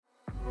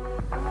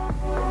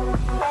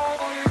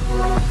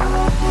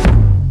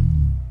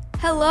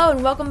Hello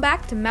and welcome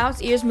back to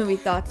Mouse Ears Movie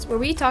Thoughts, where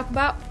we talk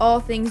about all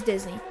things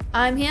Disney.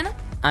 I'm Hannah.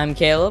 I'm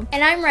Caleb.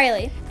 And I'm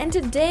Riley. And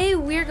today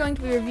we're going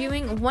to be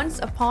reviewing Once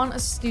Upon a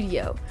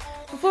Studio.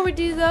 Before we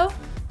do though,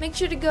 make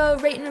sure to go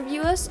rate and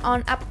review us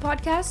on Apple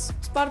Podcasts,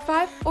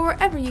 Spotify, or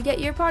wherever you get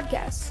your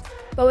podcasts.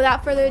 But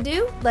without further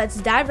ado, let's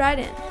dive right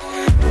in.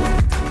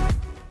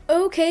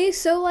 Okay,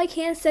 so like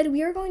Hannah said,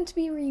 we are going to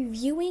be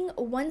reviewing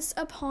Once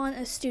Upon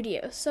a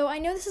Studio. So I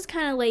know this is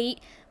kind of late,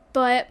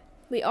 but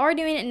we are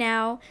doing it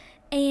now.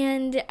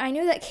 And I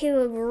know that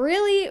Caleb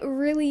really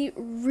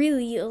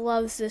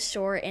loves this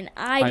short, and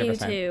I 100%.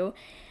 do too.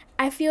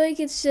 I feel like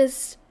it's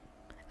just,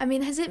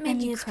 Has it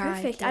made you it's cry?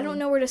 perfect. Caleb? I don't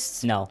know where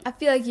to No. I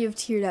feel like you've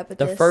teared up at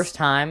The this. first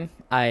time,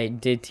 I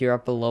did tear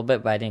up a little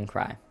bit, but I didn't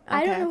cry.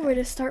 I don't know where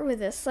to start with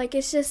this. Like,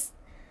 it's just...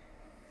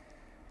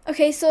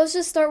 Okay, so let's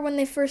just start when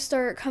they first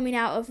start coming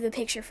out of the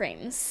picture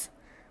frames.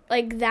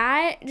 Like,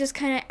 that just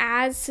kind of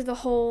adds to the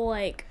whole,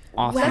 like...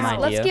 Awesome Wow. idea.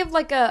 Let's give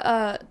like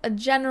a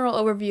general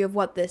overview of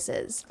what this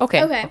is.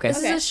 Okay. Okay. This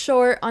is a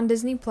short on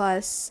Disney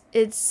Plus.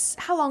 It's,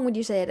 how long would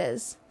you say it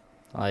is?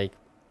 Like,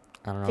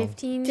 I don't know.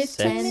 15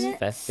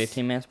 minutes?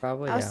 15 minutes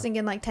probably, I was yeah.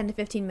 thinking like 10 to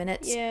 15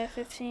 minutes. Yeah,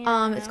 15.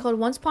 It's called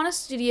Once Upon a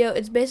Studio.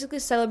 It's basically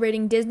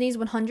celebrating Disney's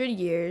 100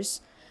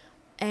 years.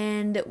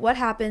 And what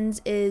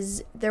happens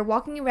is they're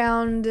walking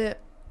around,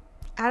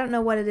 I don't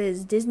know what it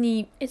is,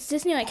 Disney. It's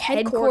Disney, like,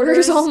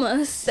 headquarters? headquarters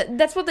almost.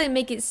 That's what they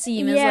make it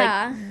seem.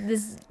 Yeah. As like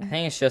this. I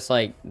think it's just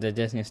like the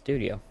Disney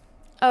Studio.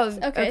 Oh,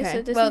 Okay,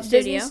 so Disney well, Studio.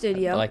 Disney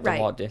Studio, Like the right?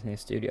 Walt Disney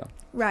Studio.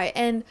 Right,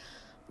 and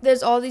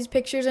there's all these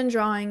pictures and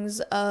drawings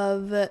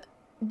of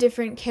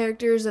different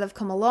characters that have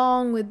come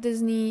along with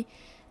Disney,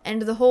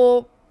 and the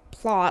whole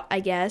plot, I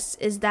guess,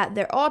 is that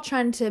they're all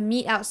trying to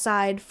meet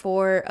outside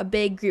for a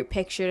big group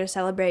picture to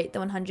celebrate the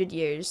 100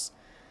 years.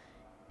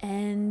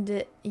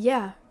 And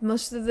yeah,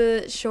 most of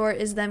the short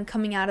is them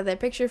coming out of their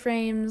picture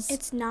frames.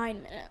 It's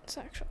 9 minutes,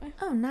 actually.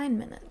 9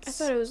 minutes. I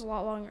thought it was a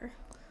lot longer.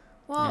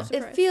 Well, Yeah.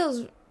 it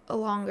feels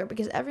longer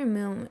because every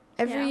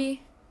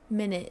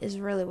minute is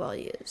really well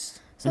used.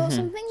 So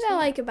some things I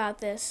like about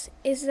this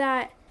is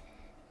that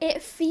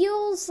it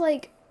feels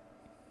like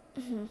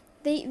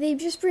they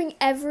just bring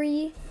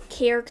every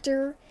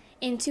character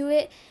into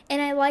it, and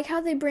I like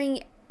how they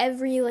bring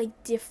every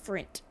like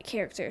different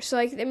character. So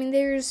like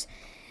there's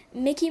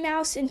Mickey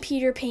Mouse and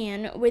Peter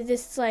Pan with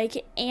this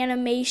like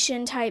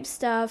animation type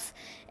stuff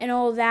and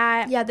all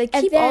that. Yeah, they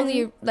And keep all then-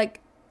 the like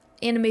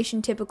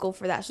animation typical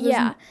for that. So there's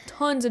Yeah.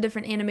 tons of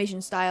different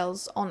animation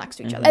styles all next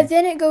to each other. And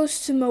then it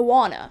goes to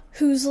Moana,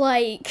 who's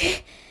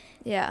like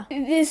Yeah.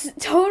 this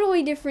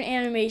totally different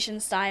animation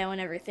style and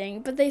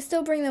everything, but they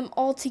still bring them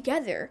all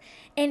together,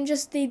 and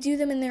just they do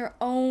them in their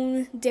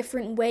own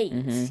different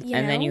ways. You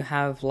And know? then you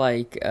have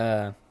like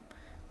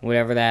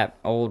whatever that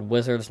old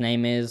wizard's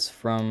name is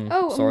from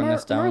Sword in the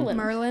Stone.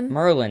 Merlin.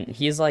 Merlin.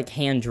 He's like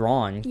hand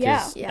drawn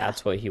because Yeah.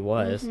 that's what he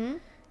was.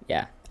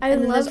 Yeah. I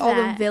And then love there's all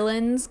the that.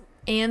 villains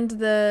and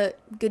the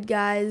good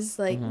guys,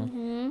 like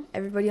Mm-hmm.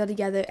 everybody all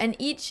together. And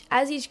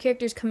as each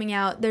character's coming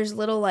out, there's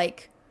little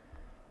like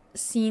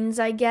scenes,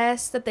 I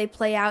guess, that they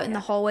play out in the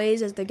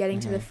hallways as they're getting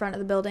to the front of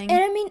the building.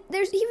 And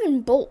there's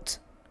even Bolt.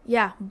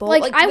 Yeah, Bolt.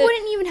 Like I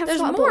wouldn't even have There's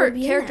thought Bolt more would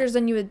be in characters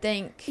than you would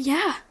think. that.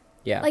 Yeah.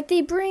 Yeah. Like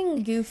they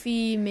bring.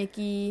 Goofy,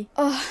 Mickey.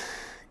 Oh,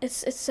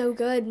 it's so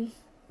good.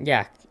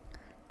 Yeah.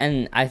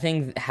 And I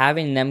think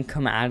having them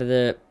come out of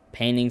the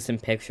paintings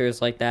and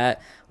pictures like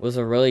that was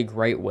a really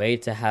great way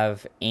to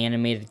have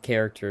animated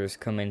characters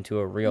come into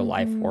a real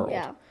life world.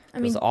 Yeah.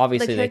 Because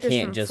obviously the they characters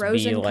can't from just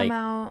Frozen be like come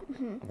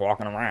out.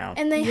 walking around.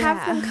 And they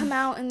have them Yeah. come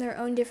out in their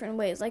own different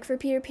ways. Like for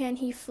Peter Pan,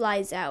 he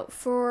flies out.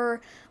 For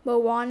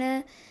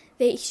Moana,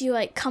 she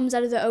like comes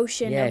out of the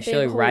ocean. Yeah, a she big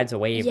like hole- rides a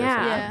wave or Yeah.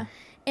 something. Yeah.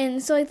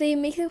 And so like they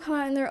make them come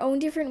out in their own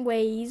different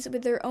ways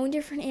with their own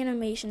different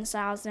animation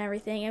styles and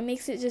everything. It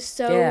makes it just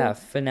so Yeah,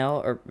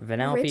 Vanellope,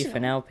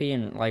 original.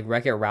 and like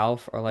Wreck-It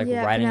Ralph are like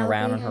Yeah, riding Penelope.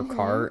 around on her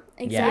cart.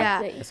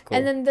 Exactly. Yeah, it's cool.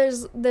 And then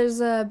there's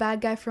a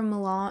bad guy from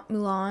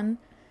Mulan,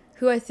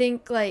 who I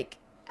think like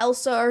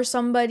Elsa or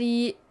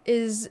somebody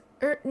is,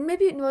 or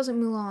maybe it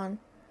wasn't Mulan,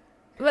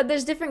 but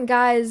there's different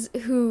guys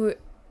who,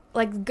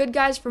 like good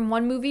guys from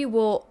one movie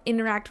will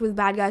interact with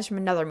bad guys from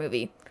another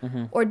movie,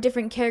 or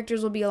different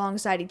characters will be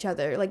alongside each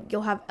other. Like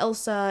you'll have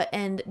Elsa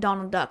and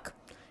Donald Duck,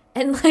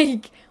 and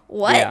like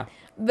what? Yeah.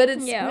 But it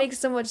Yeah. makes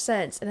so much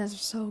sense, and it's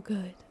so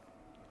good.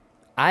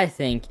 I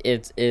think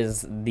it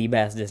is the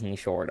best Disney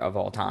short of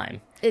all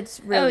time. It's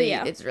really,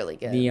 yeah. it's really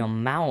good. The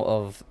amount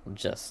of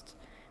just,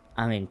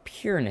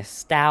 pure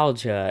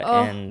nostalgia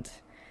and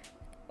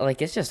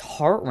like it's just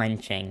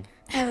heart-wrenching.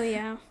 Oh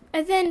yeah.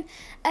 And then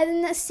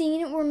that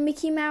scene where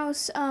Mickey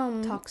Mouse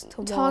Talks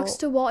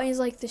to Walt and he's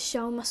like, the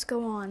show must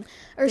go on.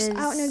 Or I don't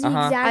know the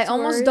Uh-huh. exact I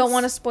almost words. don't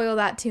want to spoil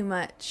that too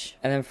much.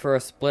 And then for a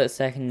split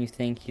second you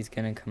think he's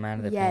gonna come out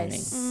of the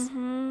Yes. painting.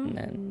 Mm-hmm. And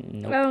then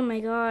nope. Oh my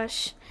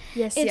gosh.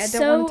 Yes, It's I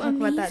don't so want to talk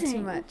about that too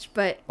amazing. much,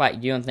 but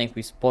What, you don't think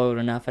we spoiled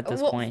enough at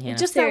this point, Hannah?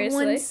 just that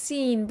Seriously. one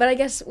scene. But I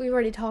guess we've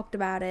already talked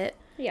about it.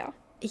 Yeah.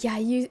 Yeah,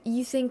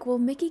 you think, well,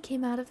 Mickey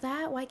came out of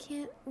that. Why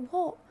can't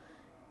Walt?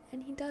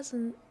 And he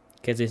doesn't.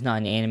 because he's not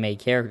an anime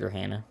character,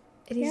 Hannah.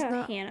 And he's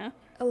not Hannah.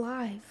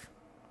 alive.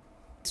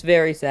 It's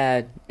very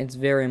sad. It's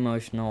very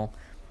emotional.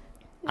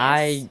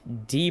 Nice. I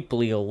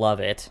deeply love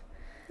it.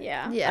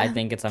 Yeah. Yeah. I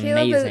think it's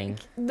Caleb, amazing.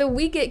 the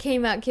week it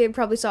came out, Caleb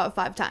probably saw it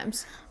 5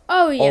 times.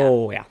 Oh yeah.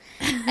 Oh, yeah.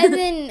 And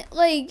then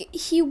like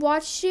he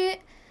watched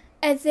it,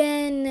 and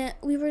then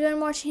we were done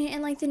watching it,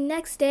 and like the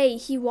next day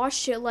he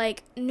watched it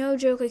like no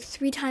joke like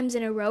 3 times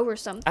in a row or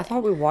something. I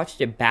thought we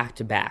watched it back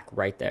to back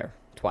right there,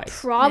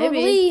 twice.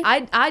 Probably. Maybe.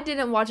 I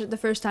didn't watch it the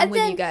first time And with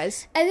then- you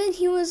guys. And then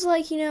he was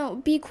like,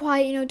 be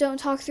quiet, don't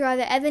talk throughout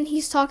it. And then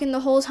he's talking the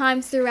whole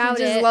time throughout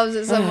He just it. loves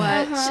it so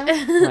much.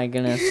 Uh-huh. My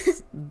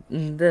goodness.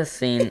 This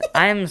scene.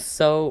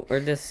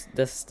 This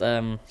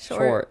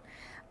short.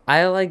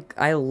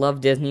 I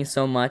love Disney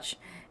so much,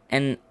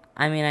 and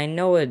I mean, I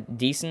know a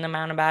decent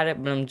amount about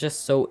it, but I'm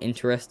just so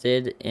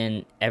interested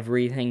in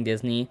everything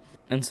Disney.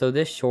 And so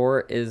this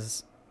short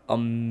is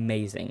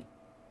amazing.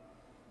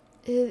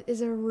 It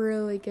is a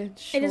really good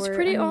short. It is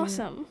pretty I mean,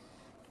 awesome.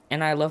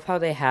 And I love how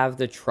they have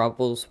the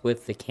troubles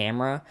with the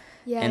camera.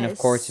 Yes. And of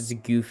course, it's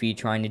Goofy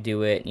trying to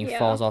do it, and he Yeah.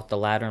 falls off the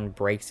ladder and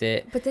breaks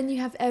it. But then you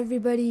have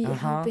everybody Uh-huh.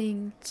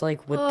 helping. It's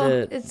like with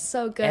Oh, it's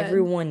so good.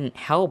 everyone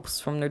helps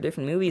from their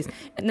different movies,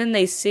 and then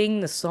they sing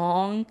the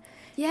song.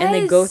 Yes. And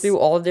they go through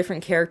all the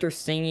different characters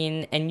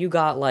singing, and you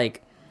got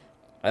like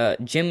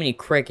Jiminy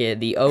Cricket,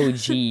 the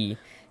OG,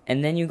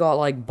 and then you got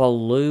like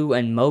Baloo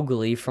and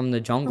Mowgli from the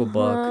Jungle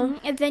Book.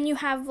 And then you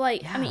have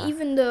like, Yeah.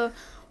 even the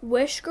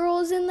Wish Girl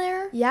is in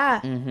there. Yeah.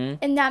 Mm-hmm.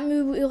 And that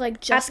movie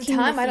like just At the came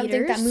time, to I don't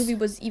think that theaters. movie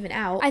was even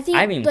out. I think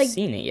I haven't even like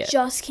seen it yet.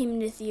 just came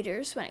into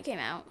theaters when it came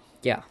out.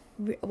 Yeah,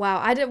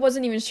 Wow,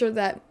 wasn't even sure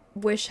that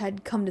Wish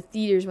had come to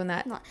theaters when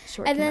that No.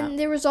 short And came then out.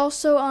 there was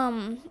also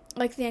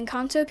like the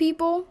Encanto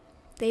people.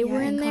 They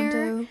were in there.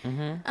 Encanto.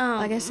 mm-hmm.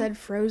 Like I said,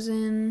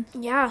 Frozen.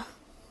 Yeah.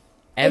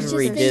 Every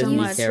just There's so Disney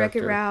much. Wreck-It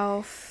character.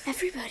 Ralph.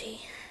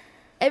 Everybody.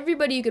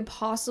 Everybody you could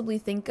possibly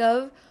think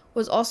of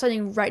was all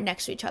standing right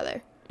next to each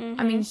other.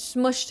 I mean,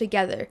 smushed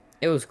together,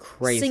 It was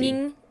crazy.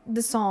 singing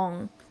the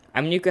song.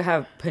 I mean, you could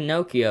have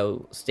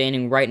Pinocchio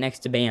standing right next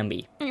to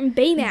Bambi. And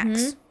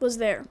Baymax was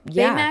there.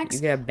 Yeah, Baymax. you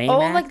could have Baymax.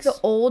 All like the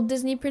old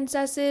Disney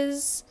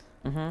princesses.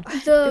 Mm-hmm.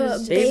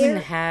 The They even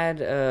bear.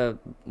 had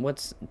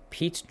what's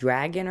Pete's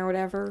dragon or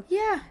whatever.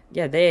 Yeah.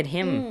 Yeah, they had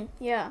him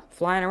Yeah.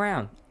 flying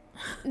around.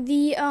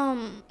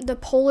 The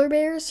polar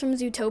bears from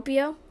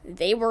Zootopia,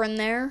 they were in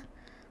there.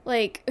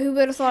 Like, who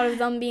would have thought of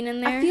them being in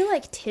there? I feel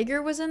like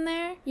Tigger was in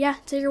there. yeah,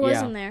 Tigger was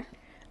Yeah. in there.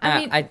 I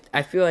mean,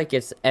 I feel like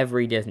it's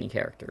every Disney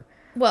character.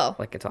 well,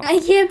 Like it's all. I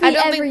can't be I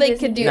don't every think they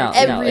Disney could do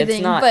character. No, it's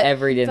everything, not but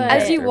every Disney but-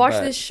 as you character, watch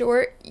but- this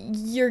short,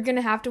 you're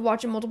gonna have to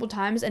watch it multiple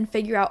times and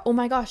figure out, oh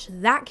my gosh,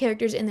 that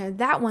character's in there,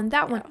 that one.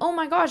 Oh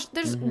my gosh,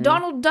 there's Mm-hmm.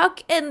 Donald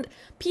Duck and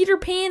Peter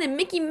Pan and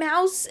Mickey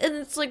Mouse, and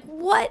it's like,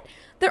 what?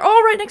 They're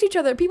all right next to each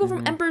other. People Mm-hmm.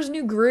 from Emperor's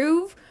New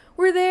Groove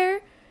were there.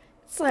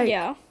 It's like,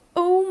 Yeah.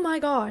 oh my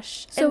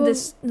gosh. So, and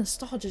this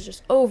nostalgia is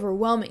just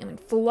overwhelming. I mean,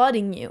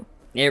 flooding you.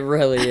 It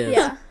really is.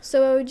 Yeah.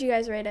 So what would you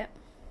guys rate it?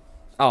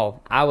 Oh,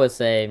 I would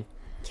say,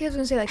 Kid's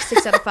gonna say like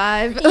 6 out of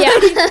 5.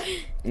 Yeah.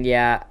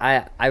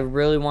 yeah, I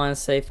really want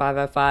to say 5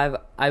 out of 5.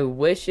 I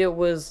wish it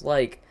was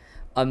like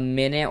a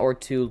minute or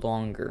two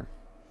longer.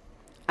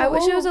 I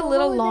wish it was a What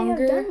little would they have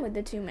longer. done with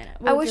the 2 minute?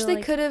 I wish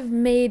they could have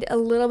made a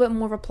little bit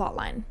more of a plot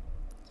line.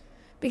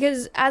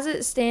 Because as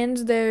it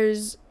stands,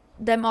 there's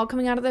them all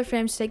coming out of their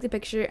frames to take the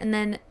picture and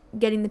then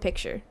getting the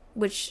picture,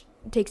 which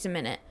takes a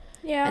minute,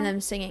 Yeah. and them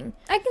singing.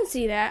 I can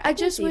see that. I can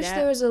just see wish that.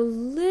 there was a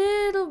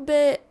little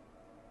bit.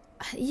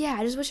 Yeah,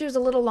 I just wish it was a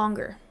little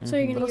longer. So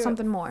you're A gonna little give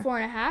something it more.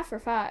 4.5 or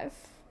 5?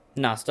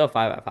 No, still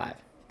 5 out of 5.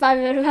 5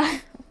 out of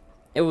 5.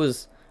 It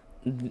was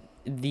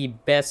the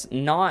best,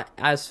 not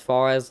as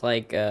far as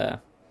like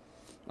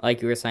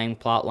you were saying,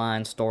 plot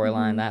line,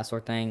 storyline, that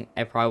sort of thing.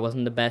 It probably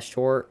wasn't the best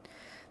short,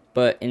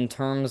 but in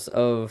terms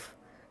of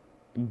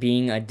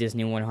being a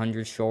Disney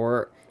 100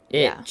 short,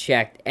 it Yeah.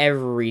 checked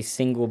every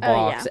single Oh, yeah.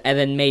 box and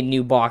then made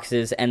new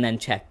boxes and then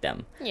checked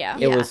them. Yeah.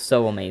 It Yeah. was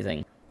so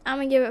amazing. I'm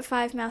gonna give it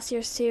 5 mouse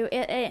ears too.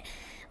 It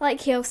like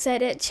Caleb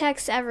said, it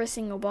checks every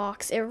single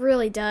box. It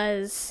really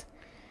does.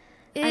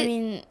 I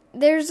mean,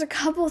 there's a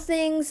couple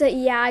things that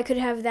I could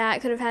have that,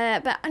 could have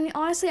had that, but I mean,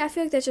 honestly, I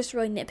feel like that's just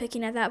really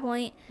nitpicking at that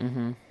point.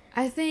 Mm-hmm.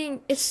 I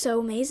think, It's so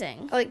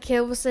amazing. like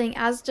Caleb was saying,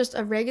 as just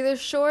a regular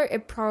short,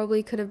 it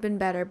probably could have been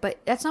better, but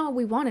that's not what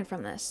we wanted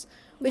from this.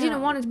 We didn't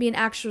No. want it to be an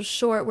actual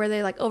short where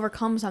they like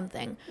overcome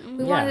something.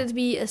 We wanted Yeah. it to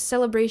be a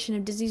celebration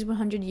of Disney's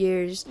 100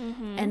 years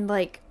and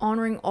like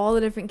honoring all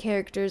the different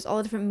characters, all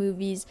the different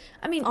movies.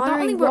 I mean, not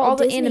Honoring only were Walt all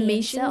the Disney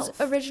animations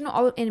himself. original,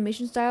 all the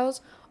animation styles,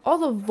 all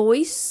the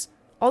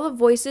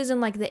voices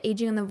and like the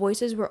aging on the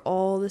voices were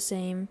all the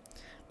same.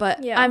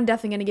 But Yeah. I'm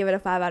definitely gonna give it a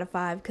 5 out of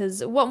 5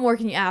 because what more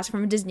can you ask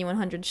from a Disney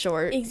 100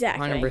 short?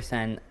 Exactly.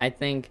 100%. I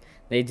think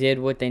they did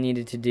what they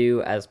needed to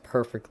do as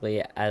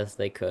perfectly as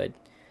they could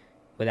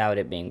without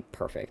it being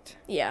perfect.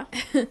 Yeah.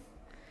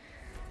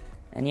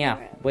 And yeah,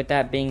 with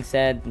that being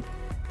said,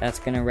 that's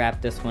going to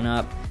wrap this one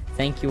up.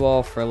 Thank you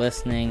all for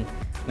listening.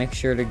 Make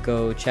sure to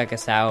go check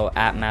us out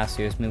at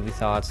Masters Movie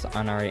Thoughts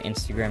on our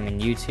Instagram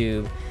and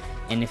YouTube.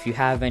 And if you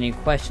have any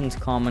questions,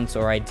 comments,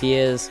 or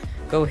ideas,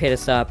 go hit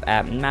us up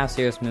at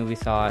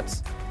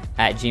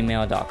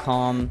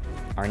mouseseriousmoviethoughts@gmail.com,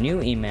 our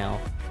new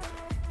email.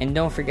 And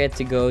don't forget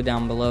to go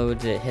down below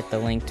to hit the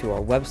link to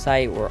our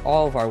website where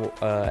all of our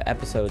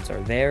episodes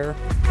are there.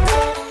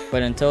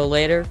 But until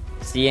later,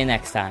 see you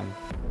next time.